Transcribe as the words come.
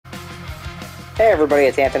Hey everybody,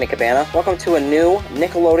 it's Anthony Cabana. Welcome to a new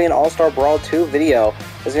Nickelodeon All-Star Brawl 2 video.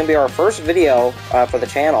 This is going to be our first video for the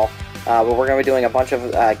channel, but we're going to be doing a bunch of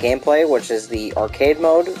gameplay, which is the arcade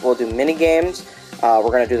mode. We'll do mini-games, we're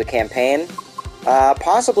going to do the campaign,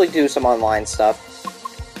 possibly do some online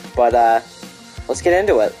stuff, but let's get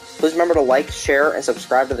into it. Please remember to like, share, and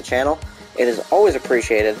subscribe to the channel. It is always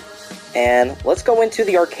appreciated. And let's go into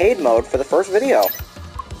the arcade mode for the first video.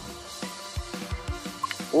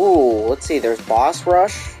 Ooh, let's see, there's Boss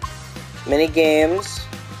Rush, Mini Games,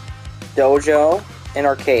 Dojo, and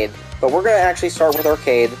Arcade. But we're going to actually start with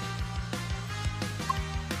Arcade.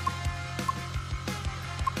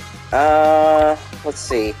 Let's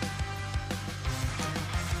see.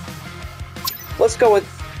 Let's go with,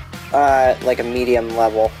 like a medium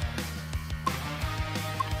level.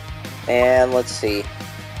 And let's see.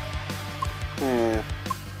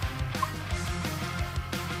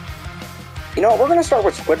 You know what, we're going to start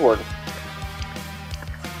with Squidward.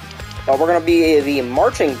 We're going to be the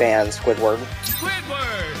marching band Squidward.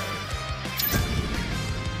 Squidward!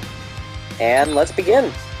 And let's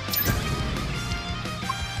begin.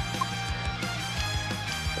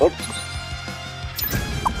 Oops.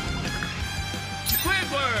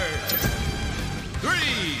 Squidward! 3,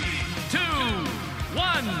 2,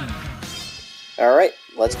 1. Alright,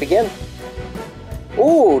 let's begin.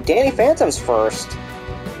 Ooh, Danny Phantom's first.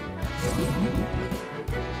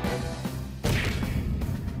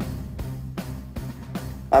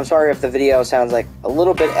 I'm sorry if the video sounds like a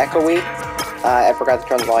little bit echoey. I forgot to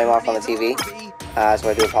turn the volume off on the TV, so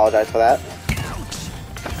I do apologize for that.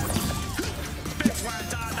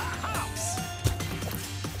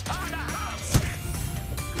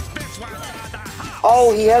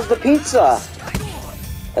 Oh, he has the pizza!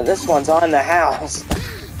 And this one's on the house.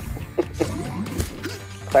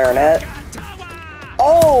 Clarinet.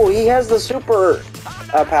 Oh, he has the super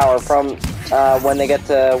power from when they get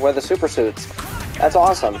to wear the super suits. That's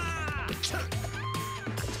awesome.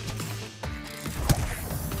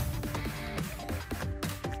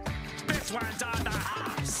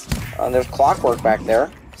 There's clockwork back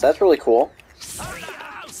there, so that's really cool.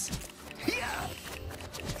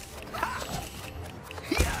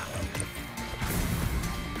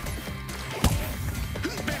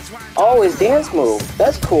 Oh, his dance move.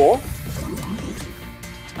 That's cool.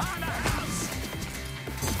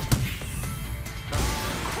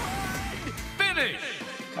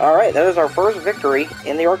 Alright, that is our first victory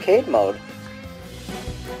in the arcade mode.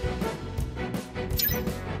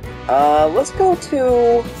 Let's go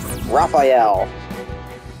to Raphael.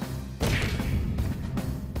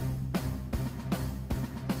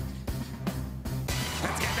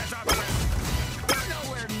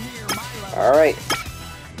 Alright.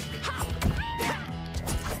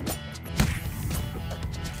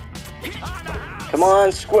 Come on,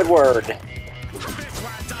 Squidward.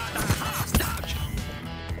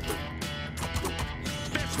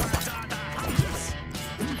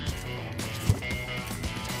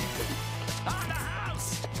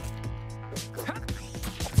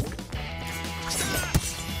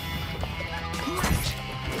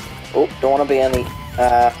 Oh, don't want to be on the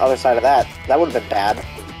other side of that. That would have been bad.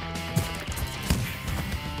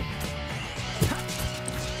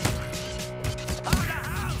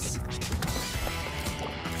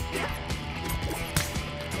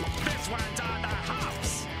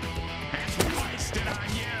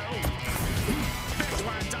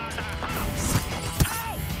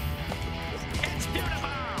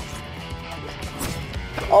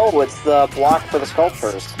 Oh, it's the block for the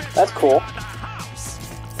sculptures. That's cool.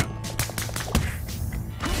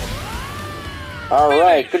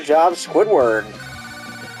 Alright, good job, Squidward.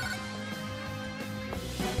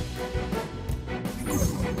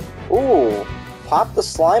 Ooh, pop the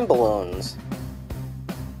slime balloons.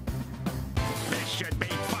 This should be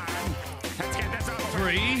fun. Let's get this over.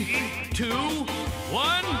 3, 2,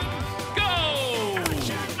 1, go!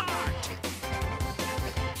 Art.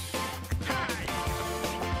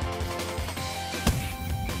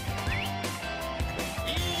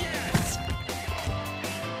 Yes.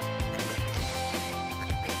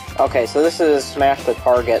 Okay, so this is Smash the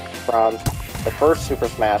Target from the first Super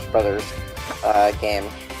Smash Brothers game.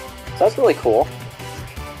 So that's really cool.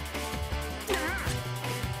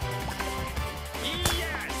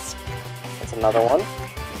 Yes. That's another one.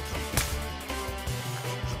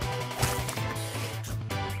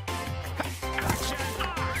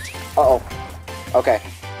 Uh-oh. Okay,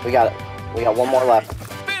 we got it. We got one more left.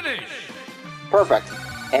 Finish. Perfect.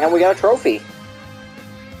 And we got a trophy.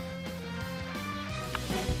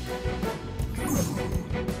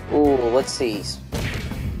 Ooh, let's see.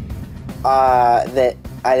 That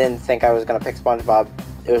I didn't think I was gonna pick SpongeBob.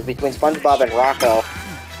 it was between SpongeBob and Rocco.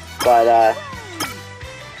 But,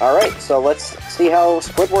 alright, so let's see how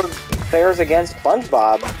Squidward fares against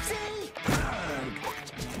SpongeBob.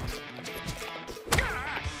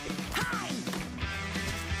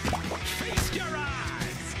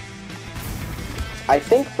 I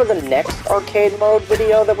think for the next arcade mode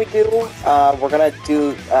video that we do, we're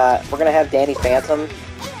gonna have Danny Phantom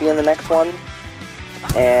be in the next one,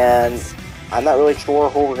 and I'm not really sure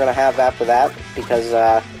who we're gonna have after that because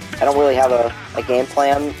I don't really have a game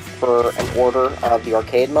plan for an order of the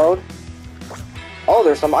arcade mode. Oh,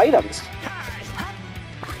 there's some items.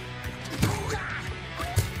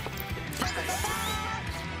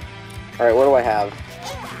 All right, what do I have?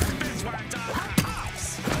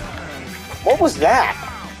 What was that?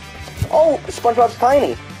 Oh, SpongeBob's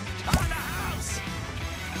tiny.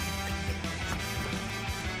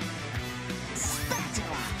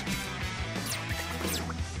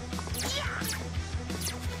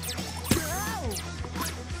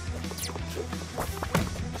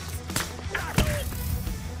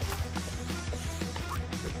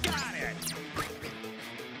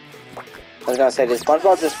 I was gonna say, did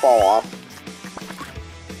SpongeBob just fall off?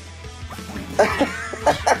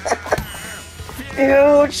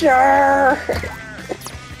 Future!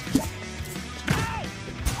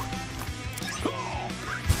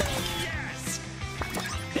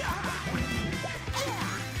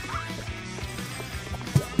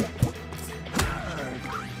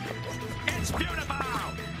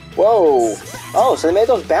 Whoa! Oh, so they made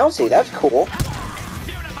those bouncy. That's cool.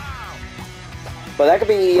 But that could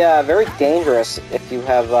be very dangerous if you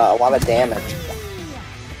have a lot of damage.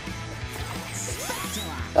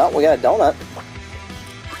 Oh, we got a donut.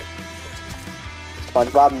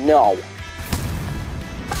 SpongeBob, no.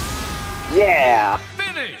 Yeah!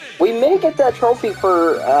 We may get that trophy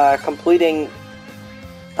for completing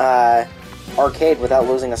arcade without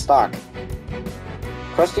losing a stock.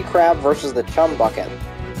 Krusty Krab versus the Chum Bucket.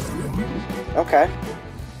 Okay.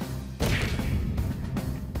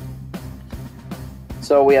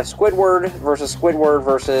 So we have Squidward versus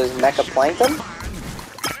Mecha Plankton.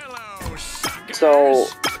 So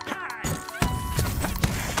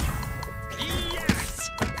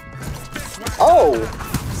oh!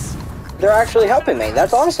 They're actually helping me.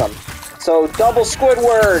 That's awesome. So double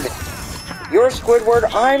Squidward! You're Squidward,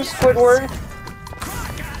 I'm Squidward.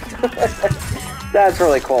 That's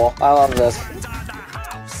really cool. I love this.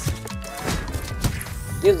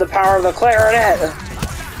 Use the power of the clarinet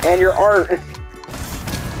and your art.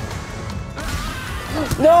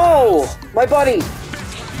 No! My buddy!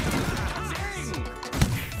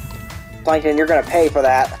 Plankton, you're gonna pay for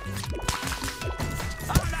that.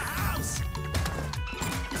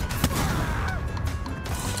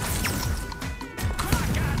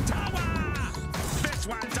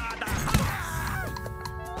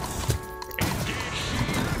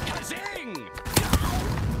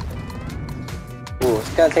 Ooh,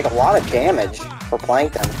 it's gonna take a lot of damage for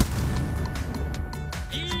Plankton.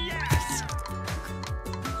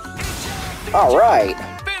 Alright.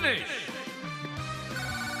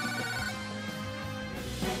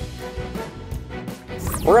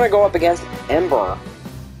 We're gonna go up against Ember.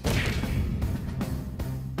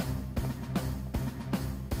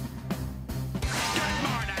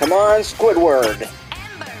 Come on, Squidward.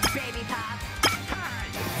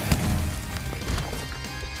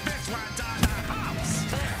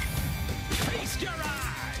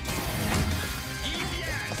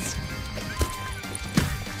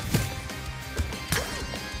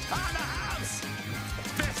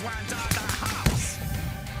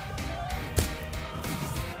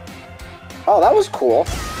 Oh, that was cool.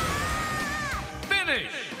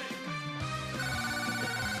 Finish.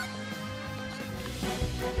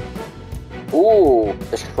 Ooh,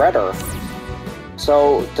 the Shredder.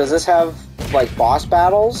 So, does this have, like, boss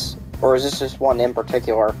battles? Or is this just one in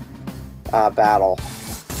particular battle?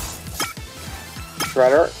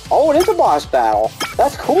 Shredder? Oh, it is a boss battle!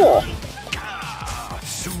 That's cool!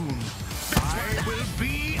 Soon, I will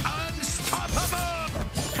be unstoppable!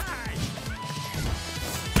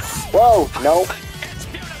 Whoa, no.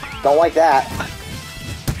 Don't like that.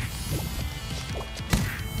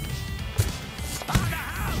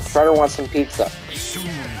 Shredder wants some pizza.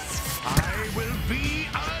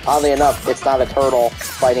 Oddly enough, it's not a turtle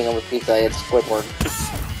fighting him with pizza, it's Squidward.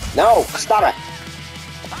 No! Stop it!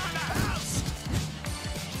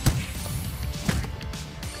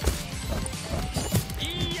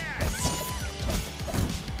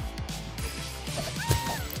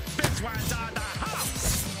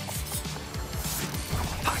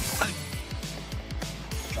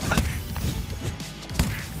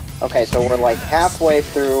 Okay, so we're like halfway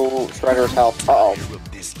through Shredder's health. Uh-oh.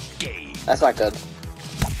 That's not good.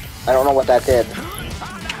 I don't know what that did.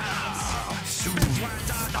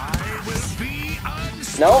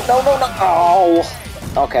 No, no, no, no. Oh.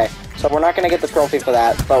 Okay, so we're not going to get the trophy for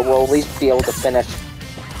that, but we'll at least be able to finish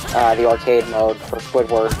the arcade mode for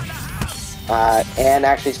Squidward. And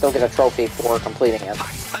actually still get a trophy for completing it.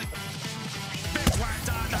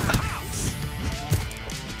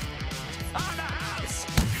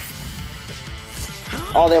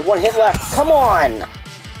 Oh, they have one hit left. Come on!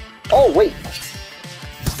 Oh, wait.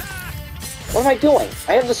 What am I doing?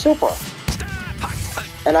 I have the super.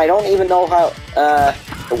 And I don't even know how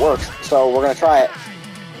it works, so we're going to try it.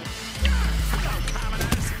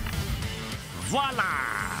 Voila!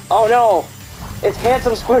 Oh, no! It's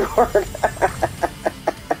handsome Squidward!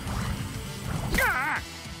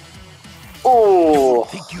 Oh! I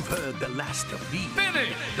think you've heard the last of me.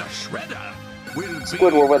 Finish! The Shredder will be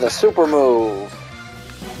Squidward with a super move.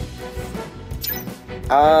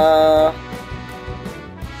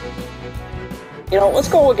 You know, let's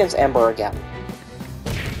go against Ember again.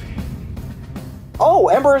 Oh,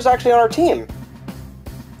 Ember is actually on our team.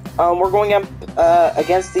 We're going up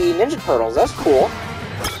against the Ninja Turtles. That's cool.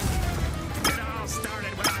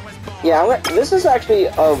 Yeah, this is actually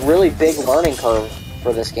a really big learning curve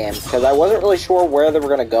for this game, because I wasn't really sure where they were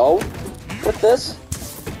going to go with this.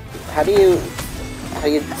 How do you...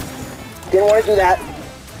 Didn't want to do that.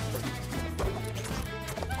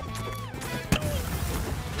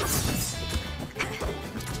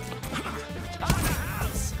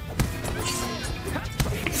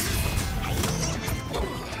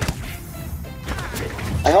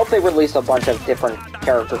 I hope they release a bunch of different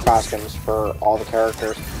character costumes for all the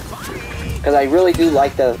characters, because I really do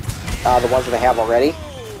like the ones that they have already.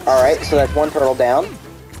 Alright, so that's one turtle down.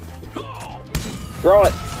 Throw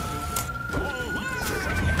it!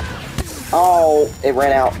 Oh, it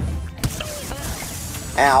ran out.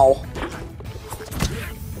 Ow.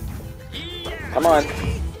 Come on.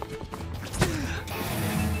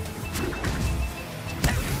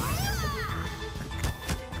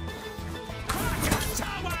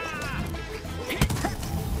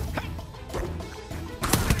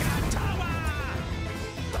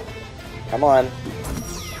 Come on.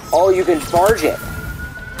 Oh, you can charge it.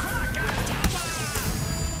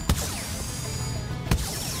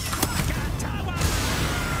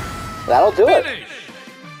 That'll do it. Finish!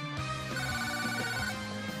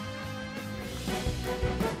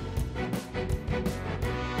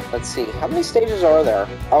 Let's see. How many stages are there?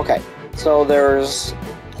 Okay. So there's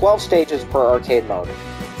 12 stages per arcade mode.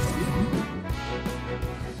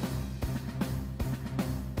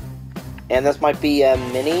 And this might be a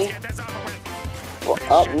mini. Well,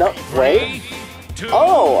 oh, no, wait. 3, 2,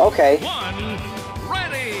 Oh, okay. 1,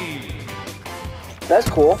 ready! That's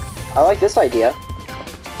cool. I like this idea.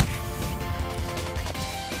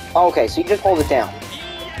 Okay, so you just hold it down.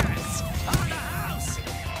 Yes! On the house!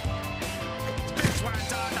 This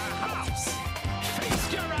one's on the house!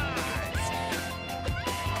 Feast your eyes!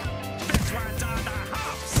 This one's on the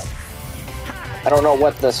house! I don't know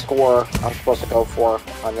what the score I'm supposed to go for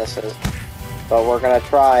on this is, but we're gonna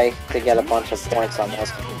try to get a bunch of points on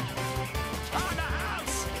this. On the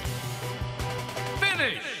house!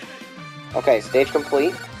 Finish! Okay, stage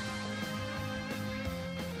complete.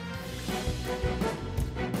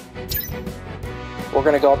 We're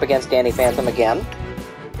gonna go up against Danny Phantom again.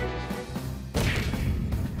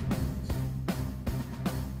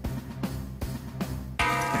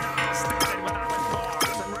 started when I was born,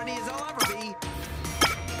 as ready as I'll ever be.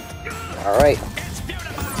 Alright. It's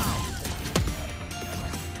beautiful!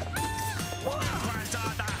 This one's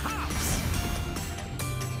on the house!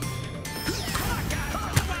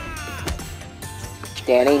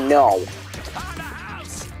 Danny, no. On the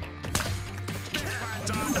house! This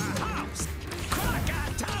one's on the house!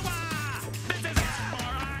 Krakatoa! This is it,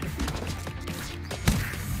 moron!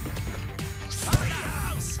 On the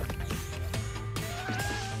house!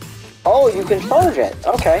 Oh, you can charge it.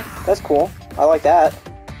 Okay, that's cool. I like that.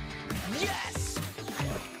 Yes!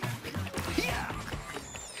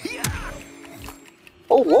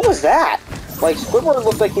 Oh, what was that? Like, Squidward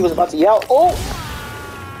looked like he was about to yell. Oh!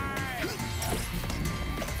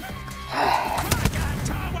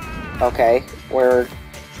 Okay, we're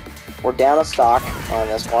down a stock on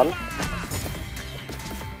this one.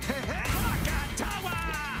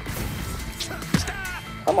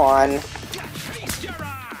 Come on. Feast your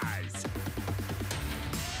eyes!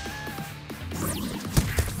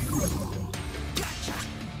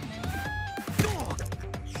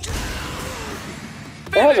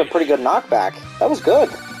 That was a pretty good knockback. That was good.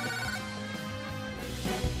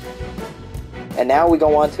 And now we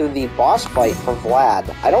go on to the boss fight for Vlad.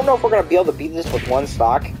 I don't know if we're going to be able to beat this with one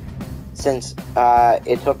stock, since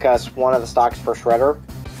it took us one of the stocks for Shredder.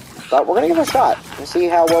 But we're going to give it a shot and see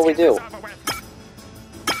how well we do.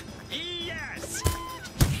 Yes.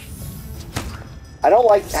 I don't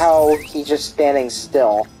like how he's just standing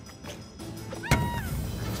still.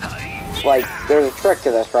 Like, there's a trick to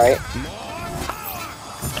this, right?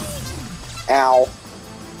 Ow.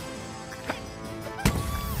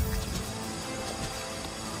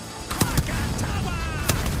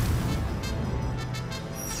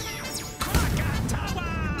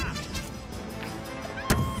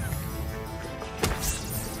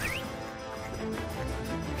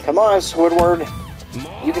 Come on, Squidward.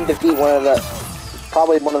 You can defeat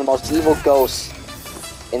probably one of the most evil ghosts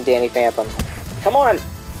in Danny Phantom. Come on!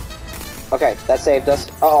 Okay, that saved us.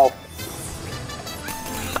 Uh-oh.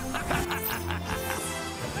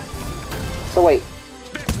 So wait.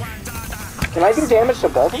 Can I do damage to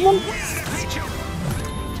both of them?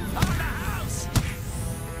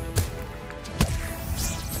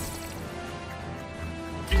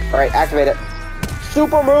 Alright, activate it.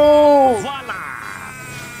 Super move!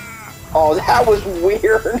 Oh, that was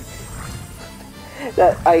weird.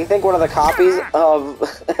 That I think one of the copies of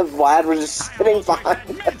Vlad was just sitting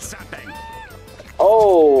behind us.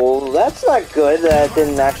 Oh, that's not good. That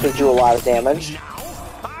didn't actually do a lot of damage.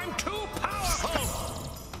 I'm too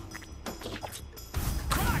powerful.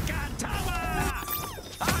 Krakatoa!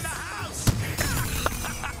 On the house.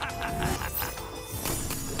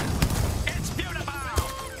 It's beautiful.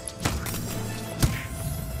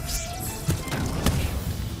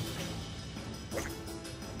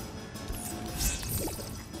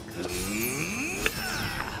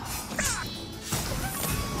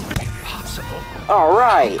 All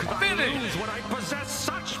right. Fools would I possess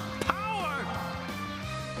such power?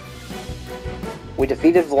 We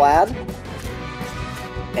defeated Vlad,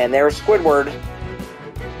 and there's Squidward,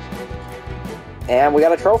 and we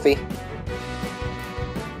got a trophy.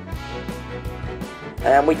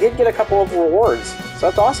 And we did get a couple of rewards, so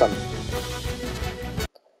that's awesome.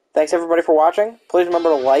 Thanks everybody for watching. Please remember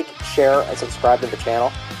to like, share, and subscribe to the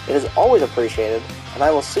channel. It is always appreciated, and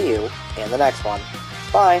I will see you in the next one.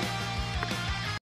 Bye.